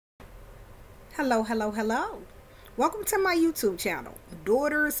Hello, hello, hello. Welcome to my YouTube channel,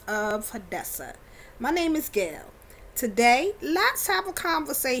 Daughters of Hadessah. My name is Gail. Today, let's have a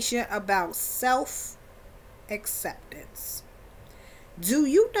conversation about self-acceptance. Do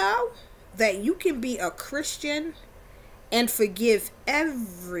you know that you can be a Christian and forgive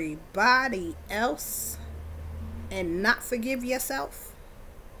everybody else and not forgive yourself?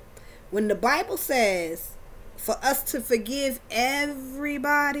 When the Bible says for us to forgive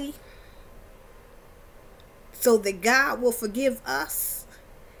everybody so that God will forgive us,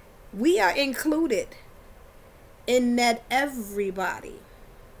 we are included in that everybody.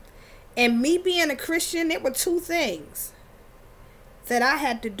 And me being a Christian, there were two things that I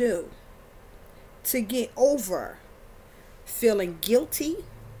had to do to get over feeling guilty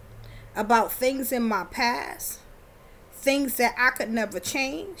about things in my past, things that I could never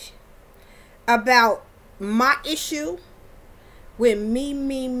change, about my issue with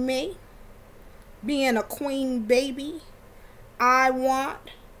me, being a queen baby. I'm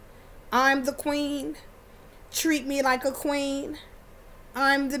the queen, treat me like a queen.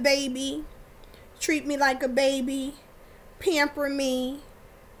 I'm the baby, treat me like a baby, pamper me,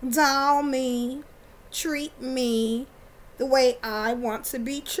 doll me, treat me the way I want to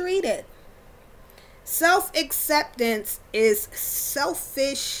be treated. Self-acceptance is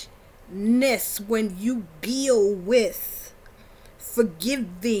selfishness when you deal with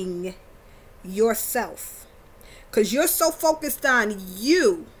forgiving yourself, because you're so focused on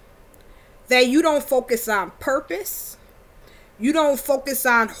you that you don't focus on purpose. You don't focus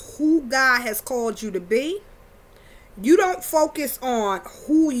on who God has called you to be. You don't focus on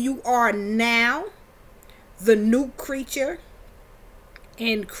who you are now, the new creature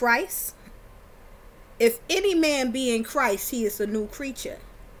in Christ. If any man be in Christ, he is a new creature.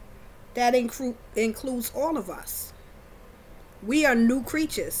 That includes all of us. We are new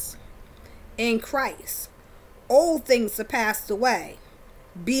creatures in Christ. Old things are passed away.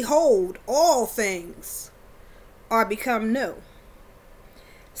 Behold, all things are become new.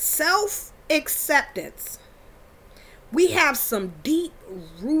 Self-acceptance. We have some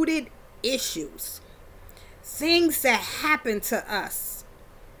deep-rooted issues. Things that happened to us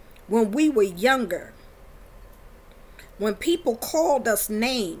when we were younger. When people called us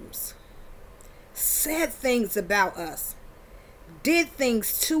names, said things about us, did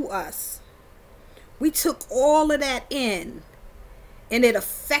things to us. We took all of that in, and it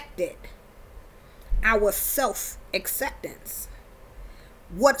affected our self-acceptance.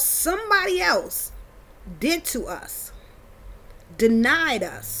 What somebody else did to us, denied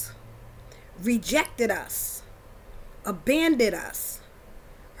us, rejected us, abandoned us,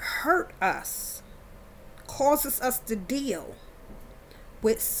 hurt us, causes us to deal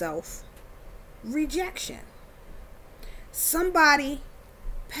with self-rejection. Somebody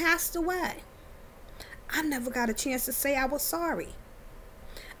passed away. I never got a chance to say I was sorry.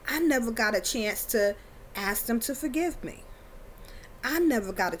 I never got a chance to ask them to forgive me. I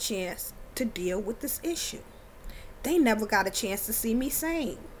never got a chance to deal with this issue. They never got a chance to see me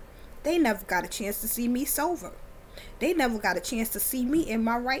sane. They never got a chance to see me sober. They never got a chance to see me in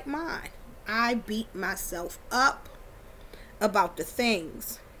my right mind. I beat myself up about the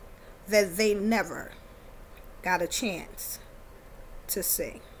things that they never got a chance to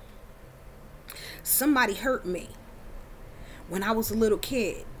see. Somebody hurt me when I was a little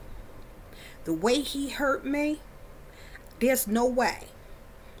kid. The way he hurt me, there's no way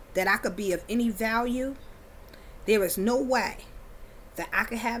that I could be of any value. There is no way that I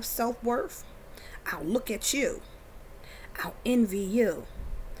could have self-worth. I'll look at you. I'll envy you.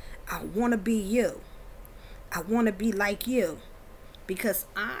 I want to be you. I want to be like you, because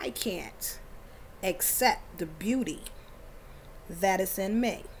I can't accept the beauty that is in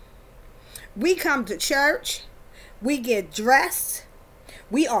me. We come to church, we get dressed,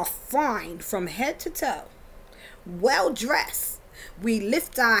 we are fine from head to toe, well dressed. We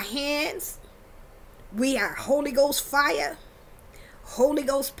lift our hands, we are Holy Ghost fire, Holy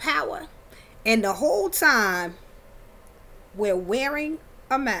Ghost power, and the whole time we're wearing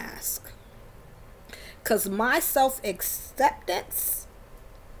a mask. Because my self-acceptance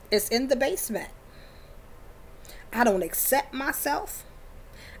is in the basement. I don't accept myself.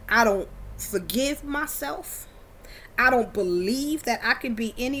 I don't forgive myself. I don't believe that I can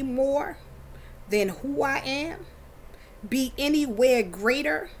be any more than who I am, be anywhere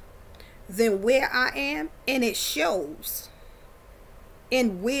greater than where I am, and it shows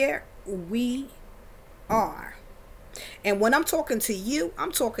in where we are. And when I'm talking to you,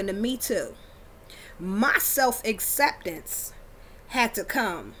 I'm talking to me too. My self-acceptance had to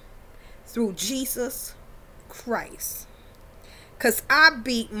come through Jesus Christ. Because I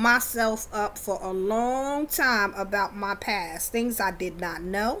beat myself up for a long time about my past. Things I did not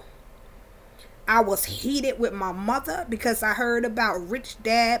know. I was heated with my mother because I heard about rich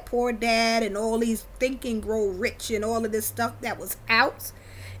dad, poor dad, and all these think and grow rich and all of this stuff that was out.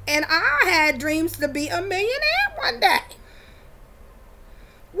 And I had dreams to be a millionaire one day.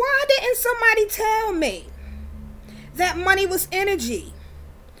 Why didn't somebody tell me that money was energy?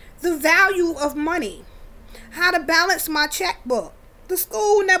 The value of money. How to balance my checkbook. The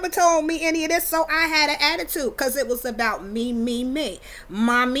school never told me any of this, so I had an attitude because it was about me, me, me.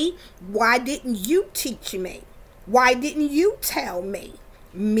 Mommy, why didn't you teach me? Why didn't you tell me?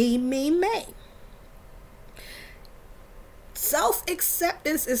 Me, me, me.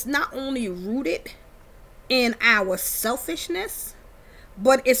 Self-acceptance is not only rooted in our selfishness,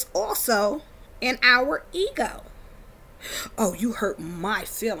 but it's also in our ego. Oh, you hurt my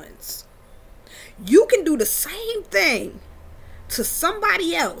feelings. You can do the same thing to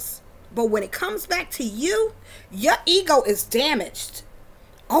somebody else, but when it comes back to you, your ego is damaged.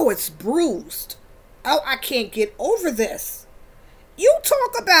 Oh, it's bruised. Oh, I can't get over this. You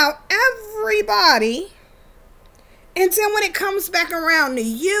talk about everybody, and then when it comes back around to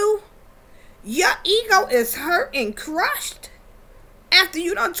you, your ego is hurt and crushed after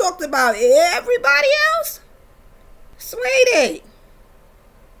you done talked about everybody else. Sweetie,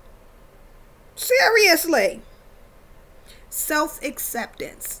 seriously.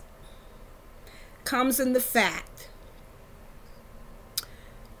 Self-acceptance comes in the fact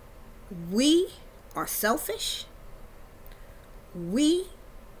we are selfish. We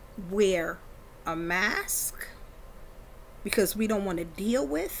wear a mask because we don't want to deal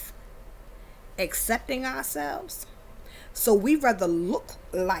with accepting ourselves. So we rather look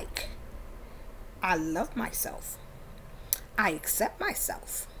like I love myself. I accept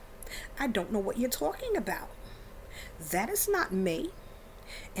myself. I don't know what you're talking about. That is not me.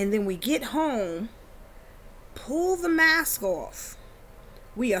 And then we get home, pull the mask off.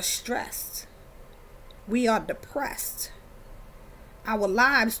 We are stressed. We are depressed. Our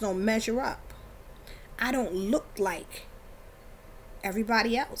lives don't measure up. I don't look like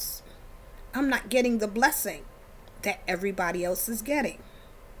everybody else. I'm not getting the blessing that everybody else is getting.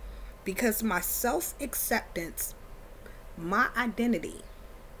 Because my self-acceptance, my identity,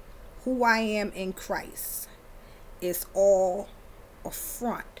 who I am in Christ, is all a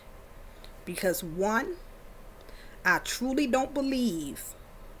front. Because one, I truly don't believe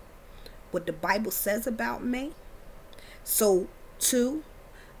what the Bible says about me. So two,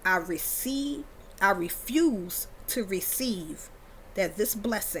 I refuse to receive that this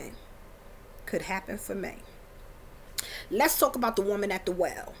blessing could happen for me. Let's talk about the woman at the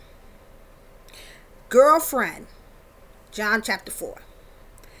well. Girlfriend, John chapter 4.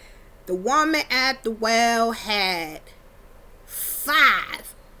 The woman at the well had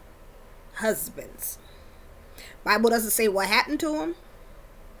 5 husbands. Bible doesn't say what happened to them.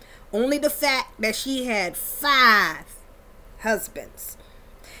 Only the fact that she had 5 husbands.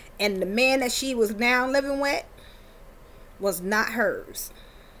 And the man that she was now living with was not hers.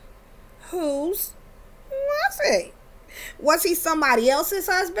 Whose was he? Was he somebody else's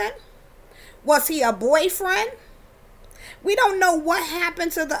husband? Was he a boyfriend? We don't know what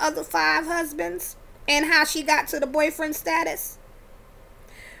happened to the other 5 husbands and how she got to the boyfriend status.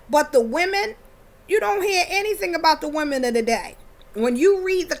 But the women, you don't hear anything about the women of the day. When you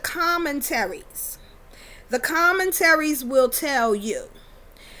read the commentaries will tell you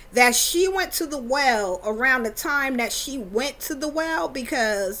that she went to the well around the time that she went to the well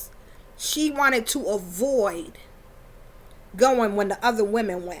because she wanted to avoid going when the other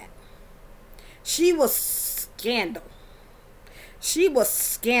women went. She was scandal. She was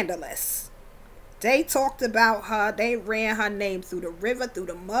scandalous. They talked about her. They ran her name through the river, through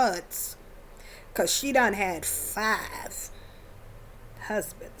the muds. Because she done had 5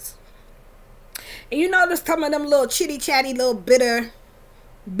 husbands. And you notice some of them little chitty-chatty, little bitter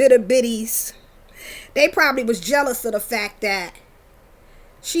bitties. They probably was jealous of the fact that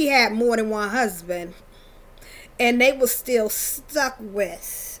she had more than one husband. And they was still stuck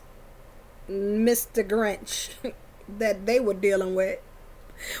with Mr. Grinch that they were dealing with.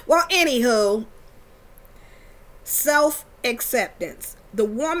 Well, anywho, self-acceptance. The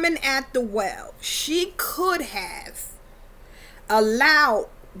woman at the well, she could have allowed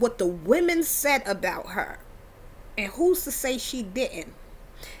what the women said about her. And who's to say she didn't?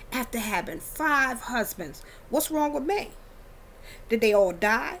 After having 5 husbands. What's wrong with me? Did they all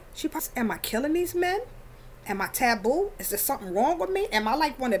die? Am I killing these men? Am I taboo? Is there something wrong with me? Am I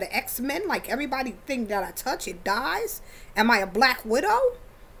like one of the X-Men? Like everybody think that I touch, it dies? Am I a black widow?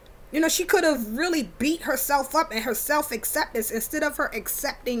 You know, she could have really beat herself up in her self-acceptance instead of her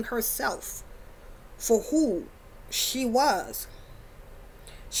accepting herself for who she was.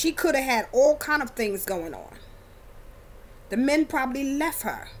 She could have had all kind of things going on. The men probably left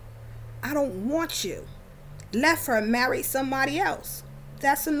her. I don't want you. Left her and married somebody else.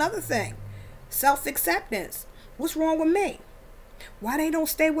 That's another thing. Self-acceptance. What's wrong with me? Why they don't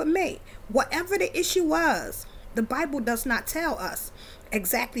stay with me? Whatever the issue was, the Bible does not tell us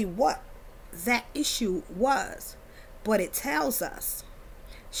exactly what that issue was. But it tells us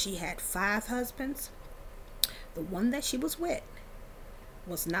she had 5 husbands. The one that she was with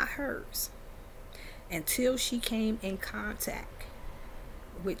was not hers until she came in contact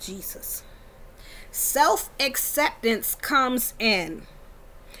with Jesus. Self-acceptance comes in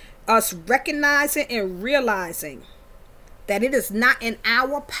us recognizing and realizing that it is not in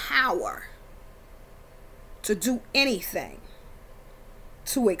our power to do anything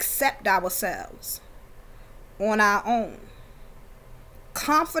to accept ourselves on our own.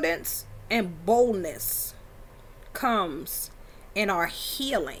 Confidence and boldness comes in our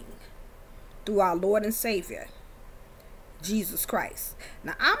healing through our Lord and Savior, Jesus Christ.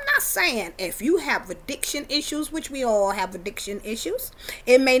 Now, I'm not saying if you have addiction issues, which we all have addiction issues,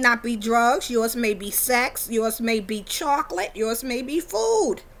 it may not be drugs, yours may be sex, yours may be chocolate, yours may be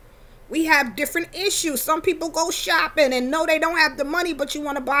food. We have different issues. Some people go shopping and know they don't have the money, but you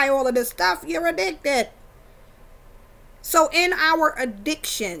want to buy all of this stuff. You're addicted. So in our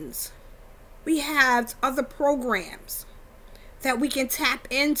addictions, we have other programs that we can tap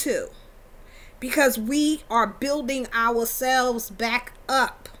into because we are building ourselves back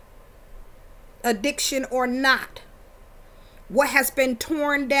up, addiction or not. What has been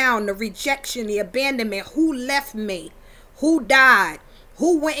torn down, the rejection, the abandonment, who left me, who died,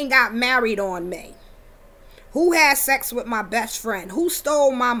 who went and got married on me, who had sex with my best friend, who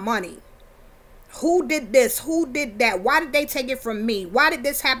stole my money, who did this, who did that, why did they take it from me, why did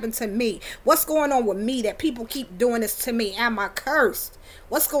this happen to me, what's going on with me that people keep doing this to me, am I cursed,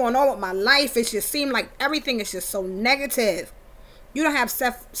 what's going on with my life? It just seems like everything is just so negative. You don't have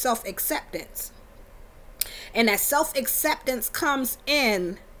self-acceptance, and that self-acceptance comes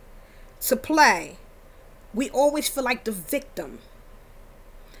in to play. We always feel like the victim.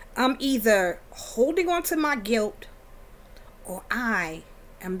 I'm either holding on to my guilt or I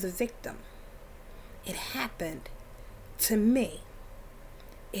am the victim. It happened to me.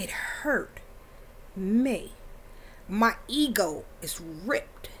 It hurt me. My ego is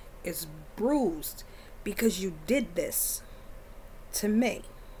ripped, is bruised because you did this to me.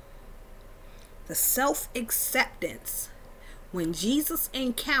 The self-acceptance, when Jesus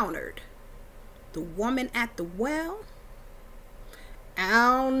encountered the woman at the well, I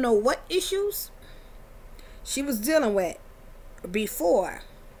don't know what issues she was dealing with before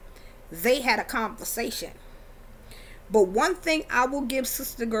they had a conversation. But one thing I will give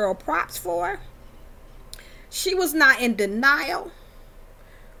Sister Girl props for, she was not in denial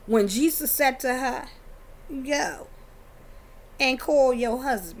when Jesus said to her, go and call your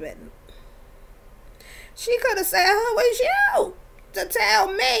husband. She could have said, who is you to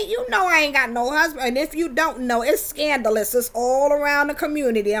tell me? You know I ain't got no husband. And if you don't know, it's scandalous. It's all around the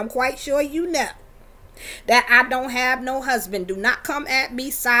community. I'm quite sure you know that I don't have no husband. Do not come at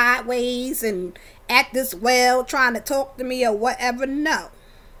me sideways and at this well trying to talk to me or whatever. No.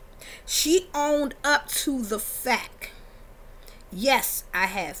 She owned up to the fact. Yes, I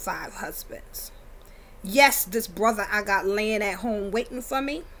had 5 husbands. Yes, this brother I got laying at home waiting for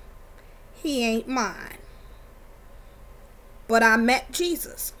me, he ain't mine. But I met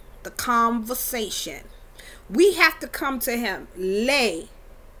Jesus. The conversation. We have to come to him. Lay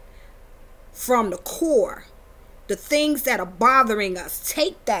from the core the things that are bothering us.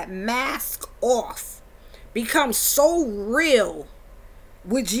 Take that mask off. Become so real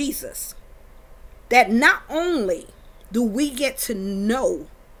with Jesus that not only do we get to know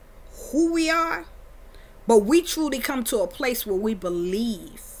who we are, but we truly come to a place where we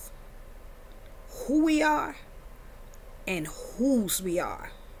believe who we are and whose we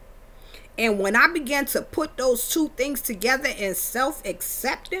are. And when I began to put those two things together in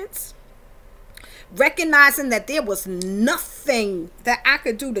self-acceptance, recognizing that there was nothing that I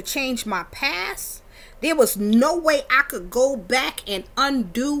could do to change my past, there was no way I could go back and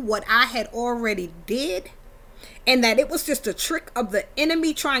undo what I had already did, and that it was just a trick of the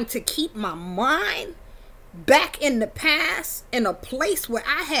enemy trying to keep my mind back in the past, in a place where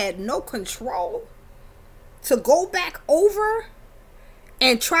I had no control, to go back over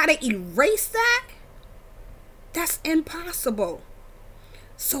and try to erase that, that's impossible.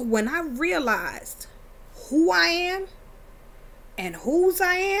 So when I realized who I am and whose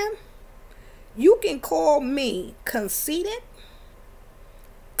I am, you can call me conceited,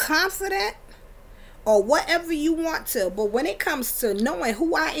 confident, or whatever you want to. But when it comes to knowing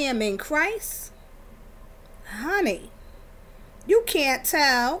who I am in Christ, honey, you can't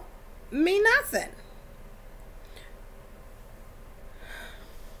tell me nothing.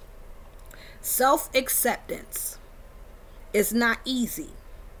 Self-acceptance is not easy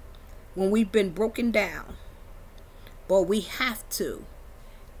when we've been broken down, but we have to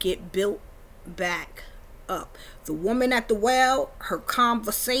get built back up. The woman at the well, her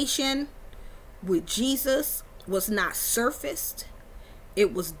conversation with Jesus was not surfaced,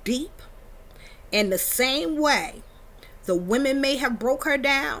 it was deep. In the same way, the women may have broke her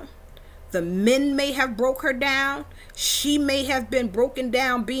down, the men may have broke her down, she may have been broken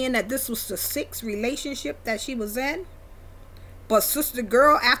down, being that this was the 6th relationship that she was in. But sister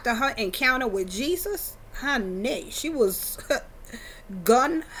girl, after her encounter with Jesus, honey, she was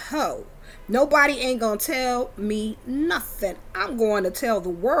gun-ho. Nobody ain't gonna tell me nothing. I'm going to tell the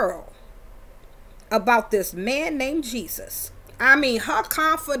world about this man named Jesus. I mean, her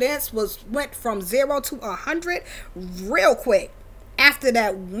confidence went from 0 to 100 real quick after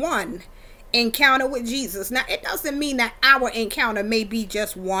that one encounter with Jesus. Now, it doesn't mean that our encounter may be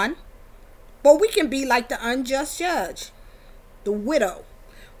just one, but we can be like the unjust judge, the widow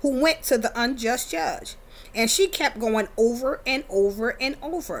who went to the unjust judge, and she kept going over and over and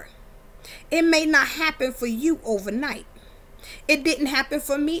over. It may not happen for you overnight. It didn't happen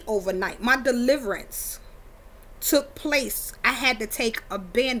for me overnight. My deliverance took place. I had to take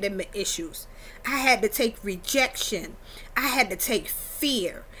abandonment issues. I had to take rejection. I had to take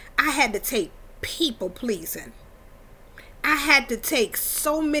fear. I had to take people pleasing. I had to take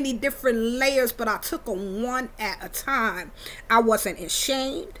so many different layers, but I took them one at a time. I wasn't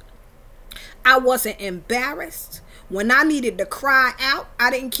ashamed. I wasn't embarrassed. When I needed to cry out, I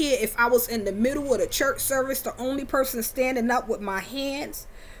didn't care if I was in the middle of the church service, the only person standing up with my hands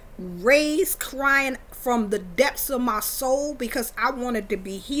raised, crying from the depths of my soul because I wanted to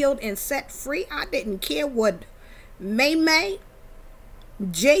be healed and set free. I didn't care what May,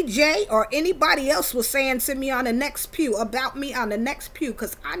 JJ, or anybody else was saying to me on the next pew, about me on the next pew,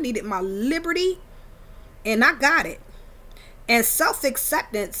 because I needed my liberty, and I got it. And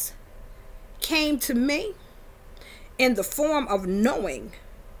self-acceptance came to me in the form of knowing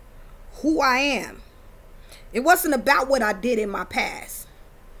who I am. It wasn't about what I did in my past.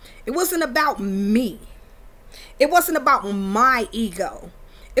 It wasn't about me. It wasn't about my ego.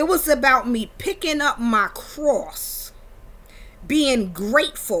 It was about me picking up my cross, being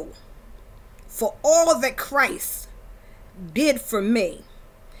grateful for all that Christ did for me,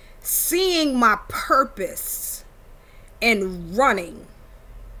 seeing my purpose and running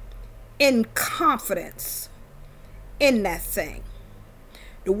in confidence in that thing.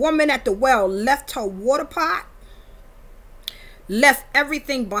 The woman at the well left her water pot, left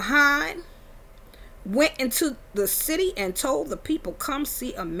everything behind, went into the city and told the people, come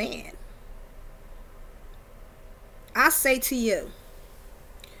see a man. I say to you,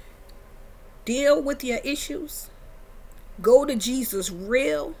 deal with your issues. Go to Jesus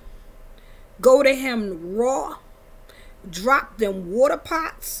real. Go to him raw. Drop them water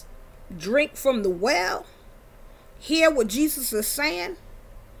pots. Drink from the well. Hear what Jesus is saying.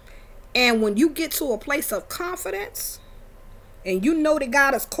 And when you get to a place of confidence, and you know that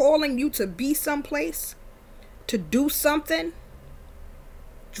God is calling you to be someplace, to do something,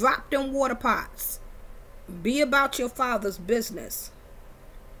 drop them water pots. Be about your Father's business.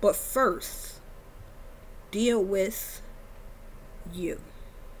 But first, deal with you.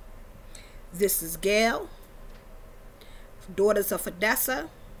 This is Gail, Daughters of Hadessah,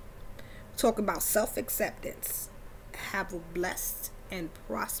 talking about self-acceptance. Have a blessed and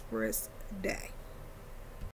prosperous day.